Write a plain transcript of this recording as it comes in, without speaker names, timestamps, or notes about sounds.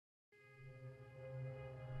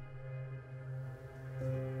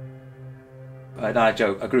And I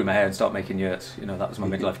joke, I grew my hair and started making yurts. You know, that was my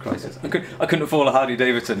midlife crisis. I couldn't afford a Harley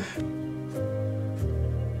Davidson.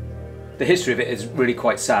 The history of it is really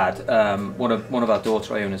quite sad. One of our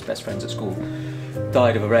daughter Iona's best friends at school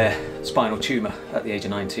died of a rare spinal tumour at the age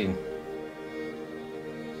of 19.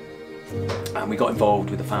 And we got involved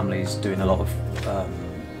with the families doing a lot of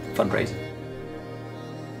fundraising.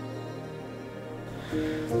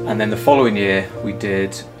 And then the following year we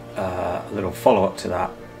did a little follow-up to that,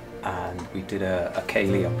 and we did a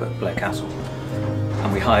ceilidh up at Blair Castle,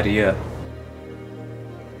 and we hired a yurt.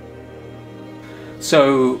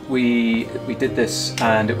 So we did this,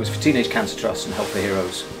 and it was for Teenage Cancer Trust and Help for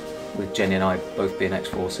Heroes, with Jenny and I both being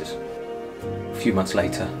ex-forces. A few months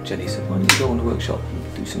later, Jenny said, "Why don't you go on the workshop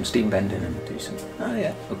and do some steam bending and do some..." "Oh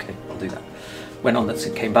yeah, okay, I'll do that." Went on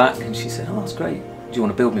that, came back, and she said, "Oh, that's great. Do you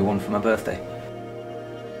want to build me one for my birthday?"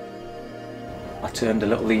 I turned a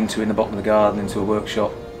little lean-to in the bottom of the garden into a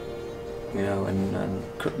workshop, you know, and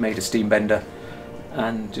made a steam bender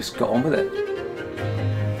and just got on with it.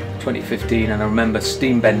 2015, and I remember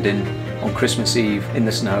steam bending on Christmas Eve in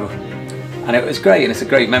the snow, and it was great, and it's a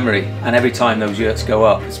great memory. And every time those yurts go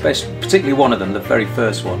up, especially particularly one of them, the very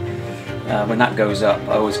first one, when that goes up,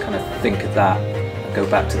 I always kind of think of that. I go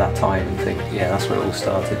back to that time and think, yeah, that's where it all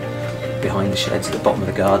started. Behind the sheds at the bottom of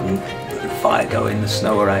the garden, the fire going, the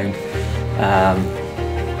snow around.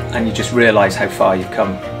 And you just realise how far you've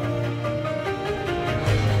come.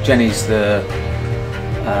 Jenny's the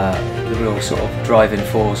real sort of driving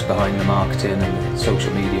force behind the marketing and the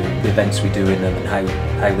social media and the events we do in them and how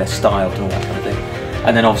they're styled and all that kind of thing.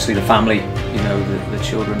 And then obviously the family, you know, the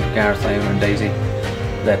children, Gareth, Iona and Daisy,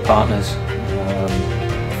 their partners,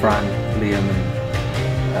 Fran, Liam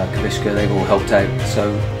and Kavishka, they've all helped out.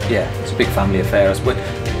 So yeah, it's a big family affair.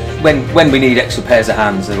 When we need extra pairs of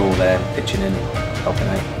hands, they're all there pitching in, helping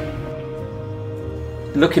out.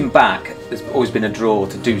 Looking back, there's always been a draw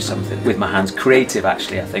to do something with my hands. Creative,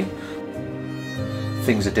 actually, I think.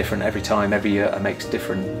 Things are different every time, every year it makes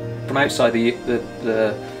different. From outside the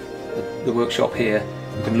workshop here,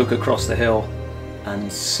 you can look across the hill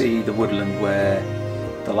and see the woodland where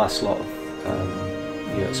the last lot of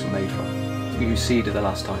yurts were made from. We used cedar the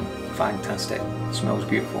last time, fantastic, it smells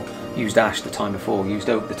beautiful. Used ash the time before, used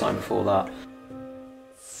oak the time before that.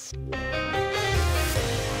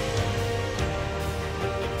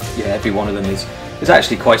 Yeah, every one of them is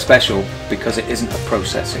actually quite special because it isn't a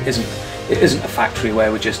process. It isn't a factory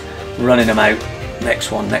where we're just running them out.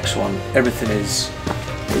 Next one, next one. Everything is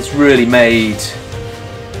really made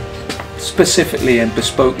specifically and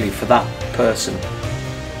bespokely for that person.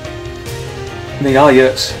 And they are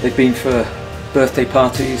yurts. They've been for birthday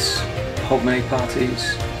parties, hogmanay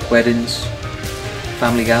parties, weddings,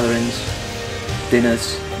 family gatherings,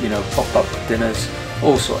 dinners. You know, pop-up dinners.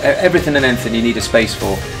 Also, everything and anything you need a space for.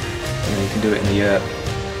 You know, you can do it in a yurt.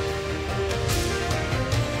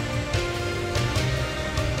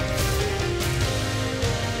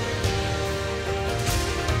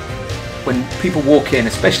 When people walk in,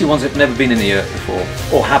 especially ones that have never been in a yurt before,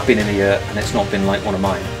 or have been in a yurt and it's not been like one of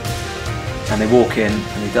mine, and they walk in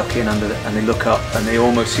and they duck in under and they look up and they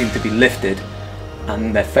almost seem to be lifted,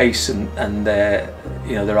 and their face and their,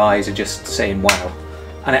 you know, their eyes are just saying wow.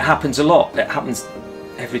 And it happens a lot. It happens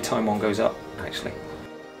every time one goes up, actually.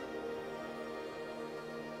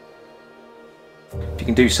 If you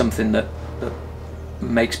can do something that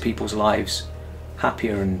makes people's lives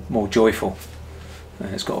happier and more joyful,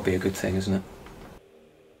 then it's got to be a good thing, isn't it?